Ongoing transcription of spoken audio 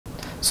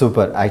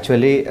Super.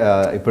 Actually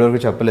ఇప్పటివరకు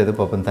చెప్పలేదు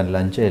పాపం, తను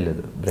లంచ్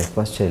చేయలేదు,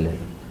 బ్రేక్ఫాస్ట్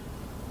చేయలేదు.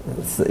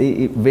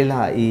 వీళ్ళ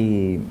ఈ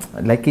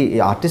లైక్ ఈ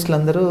ఆర్టిస్టులు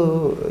అందరూ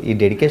ఈ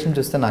డెడికేషన్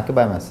చూస్తే నాకే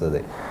భయం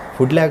వేస్తుంది.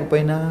 ఫుడ్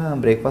లేకపోయినా,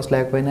 బ్రేక్ఫాస్ట్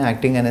లేకపోయినా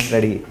యాక్టింగ్ అనేది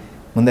రెడీ,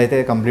 ముందైతే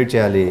కంప్లీట్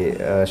చేయాలి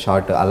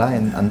షార్ట్. అలా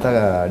అంత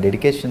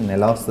డెడికేషన్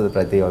ఎలా వస్తుంది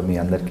ప్రతి మీ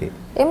అందరికి?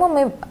 ఏమో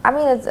I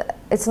mean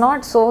it's not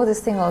so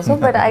this thing also,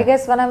 but I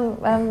guess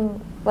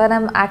when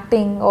I'm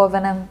acting or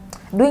when I'm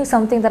doing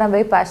something that I'm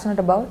very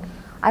passionate about,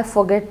 I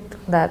forget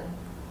that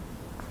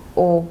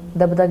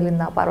దెబ్బ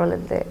తగిలిందా,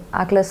 పర్వాలేదులే,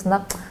 ఆకలేస్తుందా,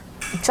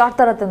 షార్ట్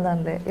తర్వాత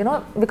తిందాంలే,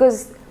 because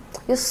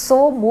you're so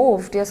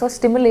moved, you're so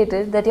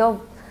stimulated that you're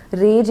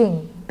raging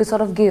to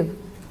sort of give.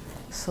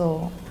 So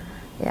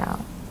yeah.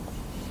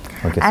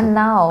 Okay, and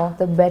now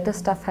the better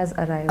stuff has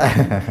arrived.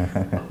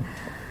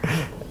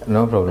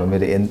 No problem.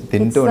 మీరు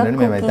తింటూ ఉండండి,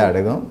 మేమైతే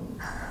అడగం.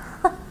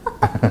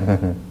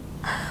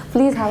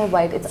 Please have a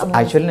byte. It's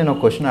actually నేను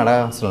ఒక question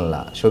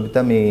అడగాల్సిన, శోభిత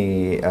మీ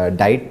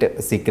diet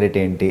secret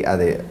ఏంటి?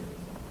 అదే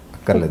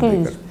అక్కర్లేదు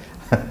ఇక్కడ.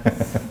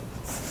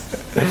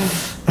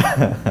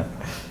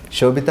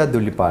 శోభిత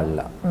దులిపాళ్ళ.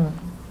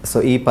 సో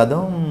ఈ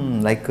పదం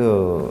లైక్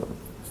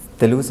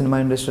తెలుగు సినిమా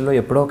ఇండస్ట్రీలో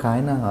ఎప్పుడో ఒక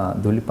ఆయన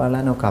దులిపాళ్ళ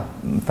అని ఒక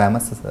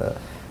ఫేమస్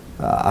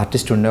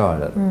ఆర్టిస్ట్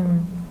ఉండేవాడు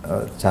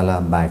చాలా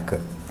బ్యాక్.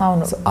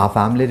 అవును. ఆ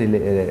ఫ్యామిలీ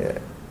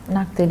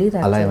నాకు తెలియదు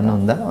అలా ఏమైనా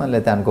ఉందా,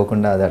 లేకపోతే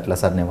అనుకోకుండా అది అట్లా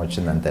సర్నేమ్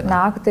వచ్చింది అంతే?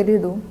 నాకు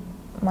తెలీదు.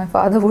 My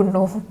father would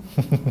no.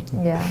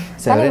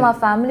 కానీ మా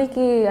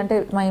ఫ్యామిలీకి, అంటే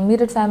my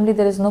immediate family,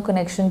 there is no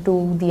connection to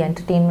the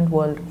entertainment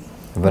world,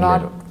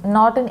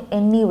 not in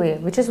any way,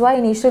 which is why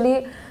initially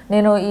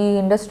నేను ఈ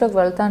ఇండస్ట్రీలోకి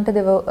వెళ్తా అంటే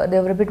they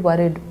were bit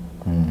worried,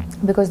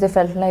 because they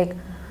felt like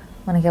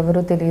మనకి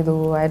ఎవరూ తెలియదు,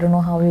 I don't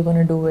know how you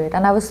gonna do it,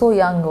 and I was so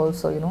young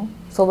also,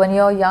 so when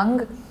you're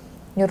young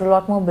you're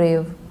lot more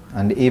Brave.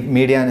 And ఈ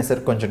media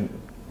అనేసరికి కొంచెం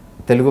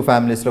తెలుగు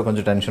ఫ్యామిలీస్లో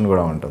కొంచెం tension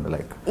కూడా ఉంటుంది,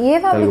 లైక్ ఏ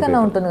ఫ్యామిలీ కన్నా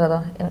ఉంటుంది కదా,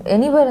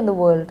 anywhere in the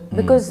world,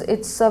 because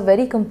it's a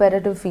very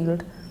comparative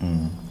field,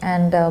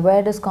 and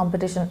where does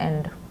competition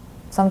end?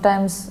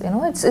 Sometimes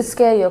it's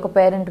scary. Oka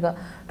parent ga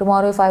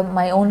tomorrow if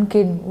my own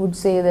kid would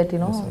say that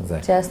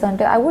chesta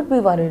ante I would be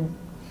worried.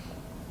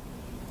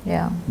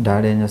 Yeah.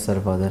 Dad em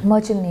chestaru? Father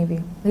merchant navy.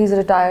 He's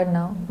retired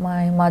now.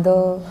 My mother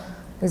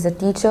is a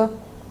teacher.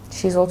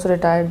 She's also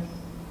retired.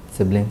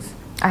 Siblings?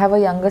 I have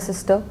a younger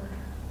sister.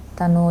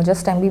 Tanu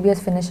just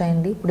MBBS finish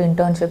ayindi, ఇప్పుడు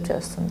internship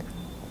చేస్తుంది.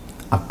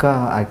 అక్క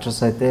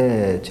actress అయితే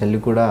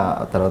చెల్లి కూడా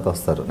తర్వాత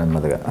వస్తారు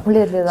నెమ్మదిగా.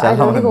 లేదు, I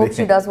really hope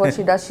she does what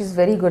she does. She's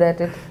very good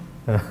at it.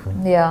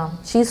 Yeah,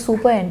 she's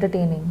super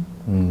entertaining.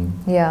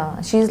 Yeah,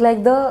 she's like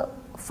the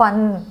fun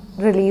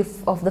relief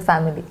of the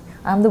family.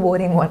 I'm the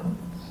boring one.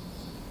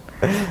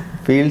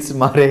 Feels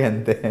mare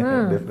ante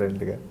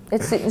different ga.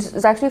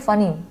 It's actually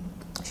funny.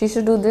 She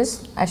should do this,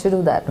 I should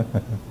do that.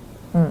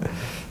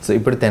 So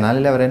ఇప్పుడు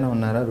తెనాలిలో ఎవరైనా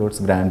ఉన్నారా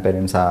roots grand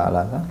parents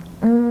అలాగా?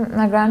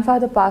 My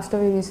grandfather passed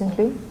away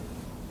recently,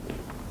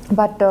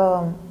 but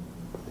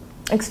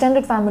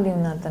extended family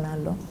ఉన్నారు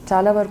తెనాలిలో.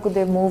 చాలా వరకు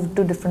they moved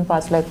to different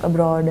parts like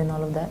abroad and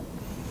all of that.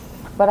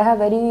 But I have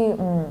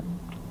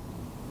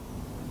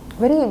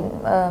very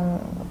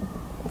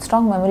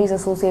strong memories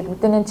associated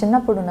with నేను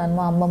చిన్నప్పుడు ఉన్నాను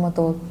మా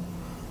అమ్మమ్మతో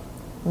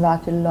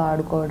వాకిల్లో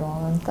ఆడుకోవడం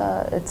అదంతా.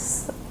 ఇట్స్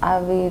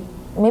అవి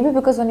maybe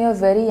because when you're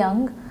very young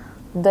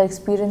the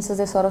experiences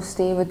they sort of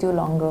stay with you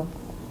longer.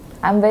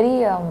 I'm very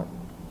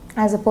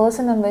as a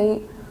person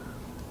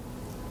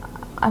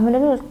I'm a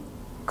little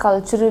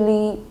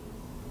culturally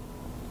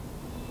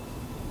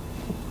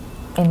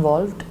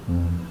involved.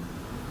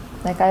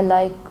 Like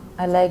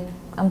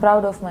I'm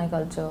proud of my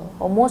culture,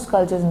 or most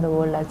cultures in the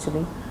world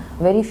actually.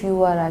 Very few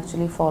are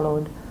actually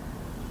followed,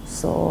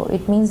 so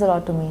it means a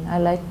lot to me. I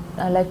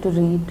like to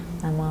read.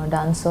 I'm a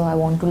dancer. I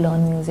want to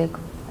learn music.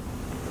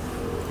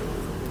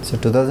 So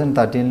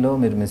 2013లో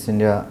మీరు miss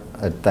India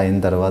అయిన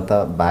తర్వాత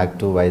back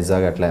to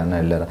Vizag అట్లా ఏమైనా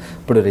వెళ్ళారా?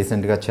 ఇప్పుడు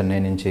రీసెంట్గా చెన్నై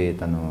నుంచి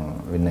తను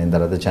విన్ అయిన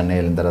తర్వాత చెన్నై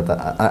వెళ్ళిన తర్వాత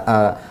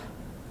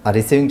ఆ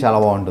రిసీవింగ్ చాలా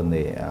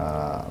బాగుంటుంది.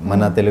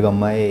 మన తెలుగు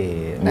అమ్మాయి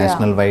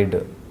నేషనల్ వైడ్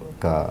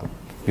ఒక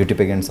బ్యూటీ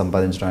పెగెంట్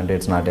సంపాదించడం అంటే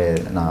ఇట్స్ నాట్ ఏ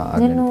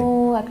నేను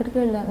అక్కడికి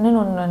వెళ్ళాను,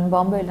 నేను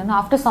బాంబే వెళ్ళాను.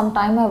 After some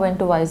time I went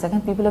to Vizag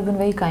and people have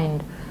been very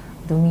kind,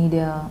 the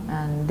media,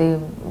 and they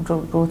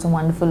wrote some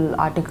wonderful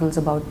articles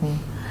about me.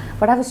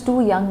 But I was too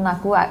young.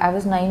 I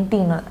was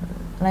 19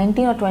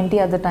 or 20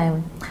 at the time.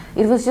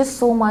 It was just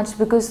so much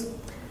because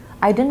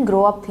I didn't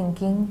grow up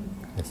thinking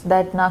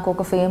that నాకు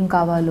ఒక fame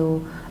కావాలో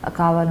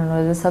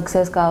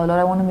success కావాలో,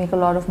 I want to make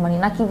a lot of money.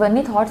 నాకు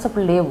ఇవన్నీ thoughts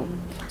అప్పుడు లేవు.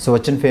 So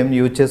వచ్చిన fame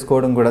use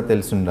చేసుకోవడం కూడా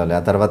తెలిసి ఉండాలి,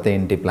 ఆ తర్వాత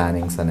ఏంటి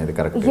ప్లానింగ్స్ అనేది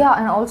కరెక్ట్. యా,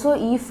 అండ్ ఆల్సో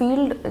ఈ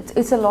field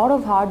it's a lot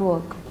of hard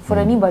work for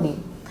anybody.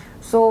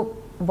 So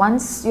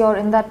once you're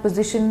in that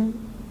position,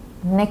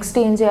 next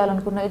ఏం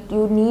చేయాలనుకున్నా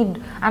you need,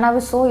 and I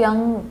was so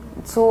young,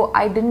 so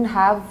I డidn't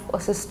have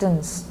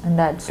assistance in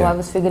that, so I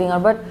was figuring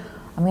out, but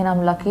I mean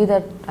I'm lucky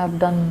that I've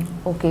done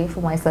okay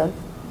for myself.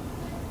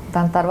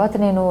 దాని తర్వాత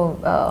నేను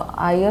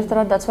ఆ year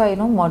తర్వాత that's why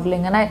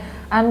modeling,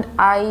 and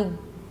I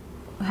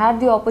had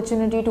the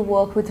opportunity to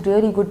work with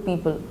really good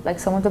people, like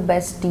some of the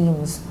best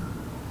teams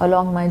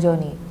along my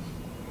journey.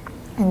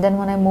 And then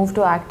when I moved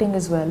to acting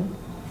as well,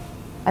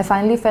 I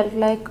finally felt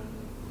like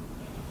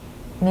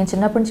నేను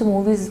చిన్నప్పటి నుంచి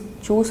movies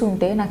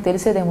చూసుంటే నాకు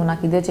తెలిసేదేమో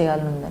నాకు ఇదే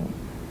చేయాలని ఉందని.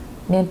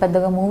 నేను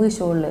పెద్దగా మూవీస్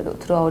చూడలేదు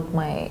through out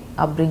my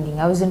upbringing.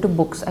 I was in to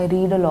books, I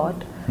read a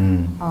lot.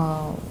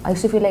 I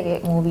use to feel like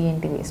movie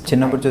ఏంటి వేస్ట్.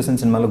 చిన్నప్పుడు చూసిన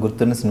సినిమాలో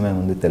గుర్తున్న సినిమా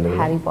ఏముంది? Telugu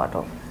Harry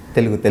Potter.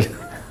 Telugu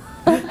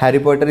Harry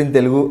Potter in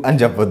Telugu అని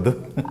చెప్పొద్దు.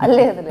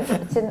 లేదు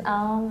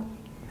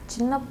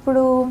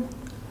చిన్నప్పుడు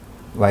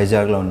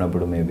వైజాగ్లో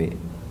ఉన్నప్పుడు maybe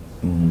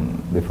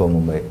before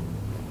Mumbai.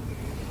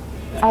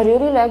 I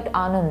really liked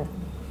Anand.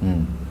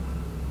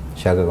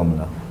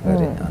 శాఖకమల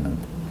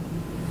Anand.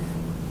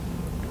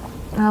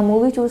 ఆ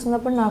మూవీ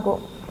చూసినప్పుడు నాకు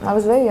I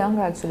was very young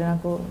actually.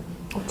 నాకు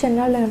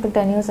చెన్నాళ్ళు అయినప్పుడు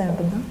 10 years అయి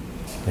ఉంటుందా.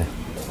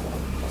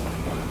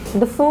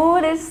 The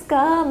food is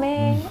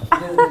coming,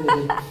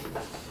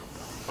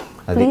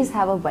 please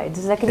have a byte.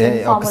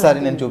 ఒకసారి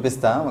నేను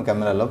చూపిస్తా మా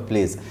కెమెరాలో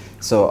ప్లీజ్.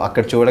 సో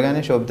అక్కడ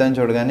చూడగానే శోభితాని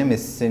చూడగానే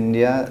మిస్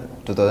ఇండియా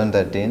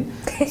 2013.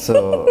 సో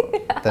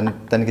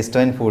తనకి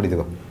ఇష్టమైన ఫుడ్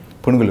ఇదిగో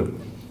పునుగులు.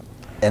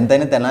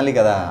 ఎంతైనా తినాలి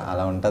కదా,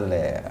 అలా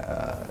ఉంటుందిలే.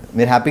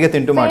 మీరు హ్యాపీగా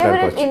తింటూ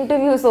మాట్లాడుకోవచ్చు.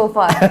 Interview so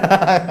far.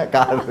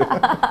 కాదు,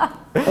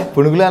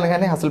 పునుగులు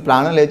అనగానే అసలు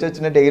ప్రాణం లేచి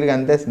వచ్చినట్టు ఎగిరికి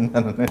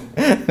అంతేస్తున్నాను.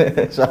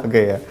 షాక్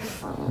అయ్యా.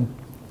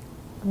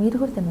 మీరు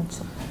కూడా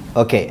తినొచ్చు.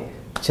 ఓకే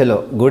చలో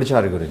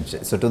గూడిచారు గురించి.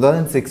 సో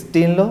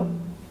 2016లో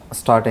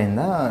స్టార్ట్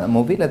అయిందా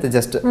మూవీ, లేకపోతే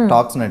జస్ట్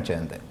టాక్స్ నడిచాయి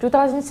అంతే?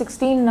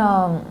 2016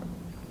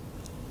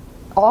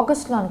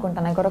 ఆగస్ట్లో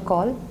అనుకుంటాను. I got a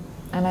call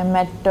and I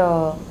met.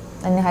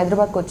 నేను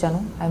హైదరాబాద్కి వచ్చాను.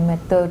 I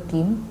met the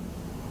team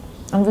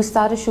and we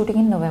started shooting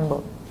in November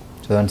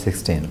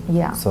 2016.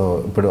 Yeah. So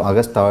ఇప్పుడు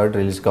August 3rd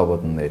రిలీజ్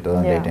కాబోతుంది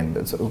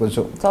 2018. సో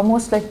కొంచెం it's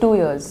almost like 2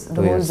 years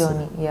the whole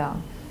journey. Yeah.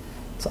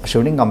 So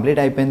shooting complete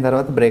అయిపోయిన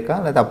తర్వాత బ్రేకా,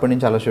 లేకపోతే అప్పటి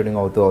నుంచి అలా షూటింగ్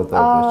అవుతూ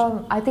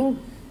ఐ థింక్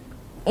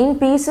ఇన్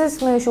పీసెస్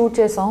మేము షూట్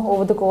చేసాం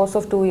over the course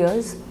of 2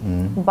 years.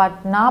 But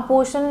నా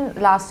పోర్షన్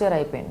లాస్ట్ ఇయర్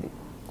అయిపోయింది.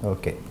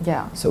 ఓకే. యా.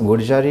 సో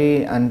గుడిచారి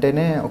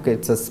అంటేనే okay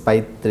it's spy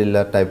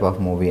thriller type of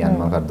movie అని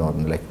మాకు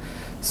అర్థమవుతుంది. లైక్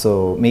సో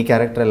మీ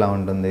క్యారెక్టర్ ఎలా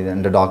ఉంటుంది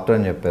అంటే డాక్టర్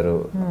అని చెప్పారు.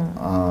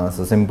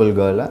 సో సింపుల్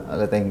గర్ల్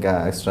లేకపోతే ఇంకా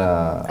extra?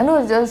 No,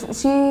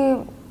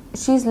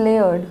 she is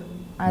layered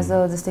as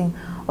this thing.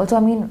 Also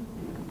I mean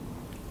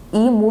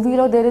ఈ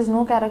మూవీలో there is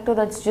no character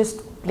that's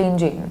just plane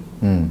Jain.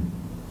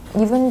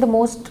 Even the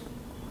most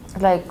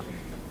like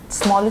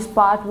smallest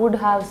part would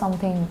have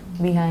something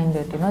behind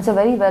it. It's a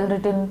very well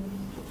written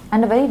and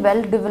a very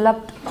well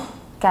developed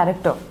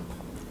character.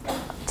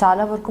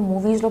 Chala varku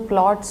movies lo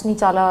plots ni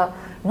chala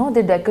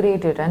they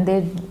decorate it and they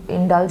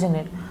indulge in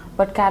it,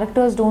 but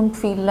characters don't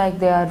feel like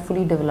they are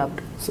fully developed.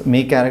 So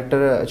me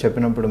character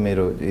చెప్పినప్పుడు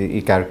మీరు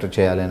ఈ character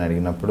చేయాలి అని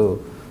అడిగినప్పుడు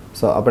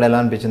so అప్పుడు ఎలా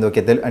అనిపించింది?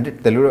 Okay అంటే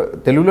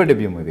తెలుగులో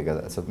డెబ్యూ మూవీ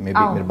కదా, సో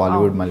మేబీ మీరు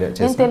బాలీవుడ్ మళ్ళీ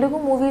చేసి. నేను తెలుగు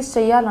మూవీస్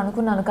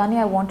చేయాలనుకున్నాను కానీ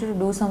I wanted to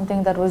do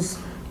something that was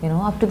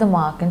up to the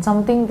mark and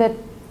something that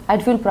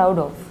I'd feel proud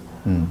of.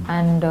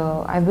 And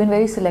I've been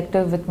very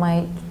selective with my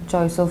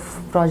choice of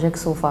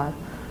projects so far,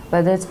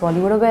 whether it's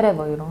Bollywood or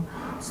wherever,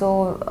 So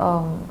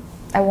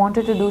I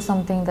wanted to do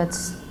something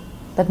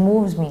that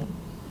moves me.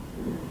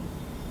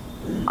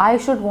 I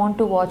should want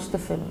to watch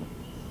the film.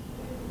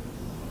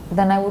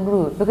 Then I would do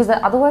it, because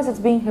otherwise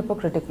it's being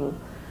hypocritical.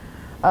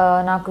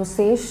 Naku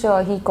Sesh,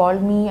 he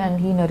called me and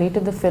he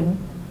narrated the film.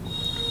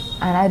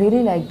 And I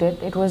really liked it.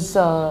 It was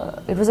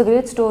a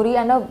great story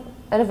and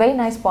a very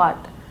nice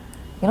part.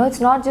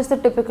 It's not just the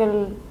typical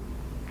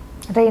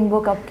rainbow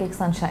cupcake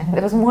sunshine.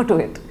 There was more to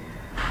it,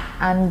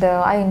 and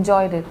I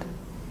enjoyed it.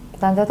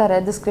 Then I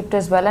read the script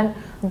as well, and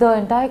the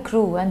entire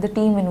crew and the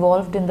team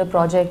involved in the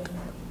project,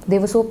 they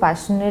were so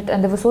passionate and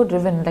they were so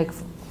driven. Like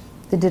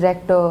the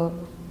director,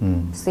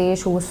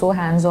 Sesh, who was so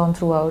hands-on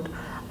throughout,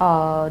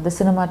 the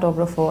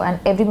cinematographer, and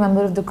every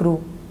member of the crew.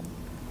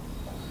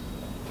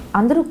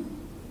 Andaru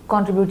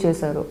contribute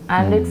chesaru,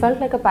 and it felt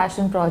like a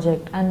passion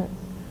project, and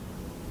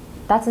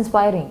that's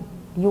inspiring.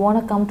 You want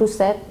to come to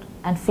set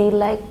and feel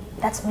like,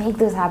 let's make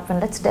this happen,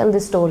 let's tell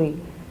this story,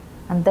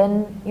 and then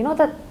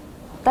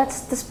that's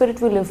the spirit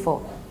we live for.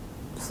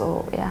 So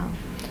yeah.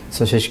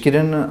 So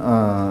Sheshkiran,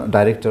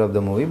 director of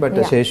the movie, but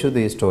Sheshu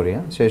the story,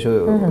 Sheshu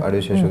Adu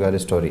Sheshu gari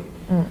story.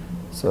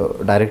 So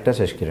director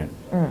Sheshkiran.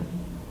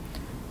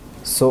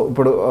 So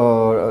ఇప్పుడు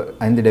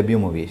అయింది debut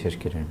movie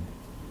Sheshkiran.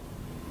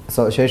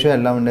 So Seshu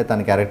ఎలా ఉండే,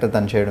 తన character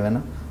తను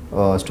చేయడమేనా,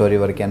 story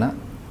వరకేనా?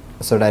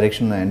 So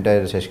direction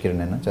entire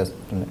శేష్కిరణేనా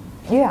చేస్తుండే?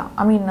 Yeah,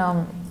 I mean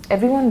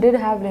everyone did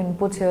have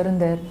inputs here and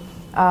there.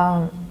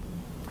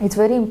 It's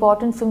very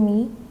important for me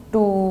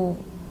to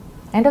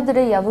end of the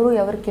day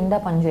ఎవరు కింద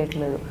పని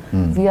చేయట్లేదు.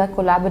 We are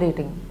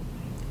collaborating.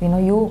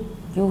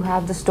 You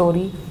have the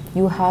story,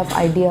 you have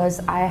ideas,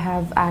 I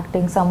have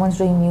acting, someone's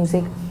doing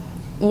music.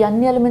 ఈ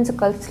అన్ని elements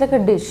కలిసి like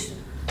a dish.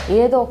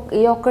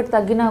 ఏ ఒక్కటి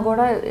తగ్గినా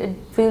కూడా it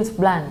feels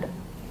bland.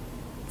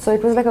 So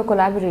it was like a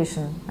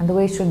collaboration, and the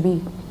way it should be.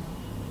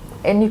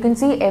 And you can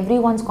see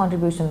everyone's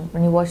contribution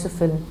when you watch the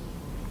film.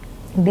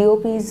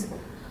 DOP's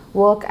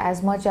work as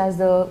much as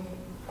the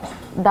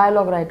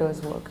dialogue writers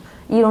work.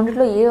 ఈ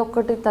రెండిట్లో ఏ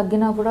ఒక్కటి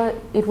తగ్గినా కూడా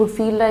it would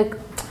feel like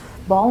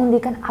బాగుంది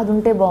కానీ అది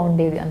ఉంటే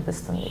బాగుండేది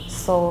అనిపిస్తుంది.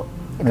 So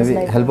It was maybe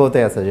like, help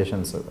అవుతాయి ఆ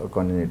సజెషన్స్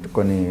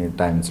కొన్ని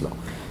టైమ్స్లో.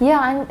 yeah,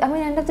 and I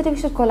mean, end of the day, we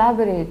should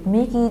collaborate,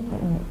 make it,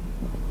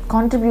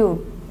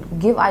 contribute,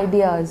 give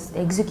ideas,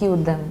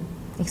 execute them,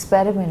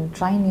 experiment,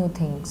 try new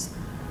things.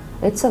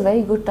 It's a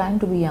very good time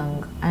to be young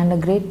and a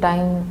great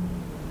time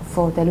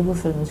for Telugu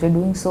films. We're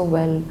doing so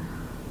well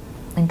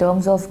in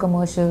terms of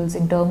commercials,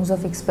 in terms of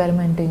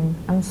experimenting.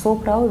 I'm so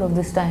proud of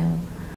this time.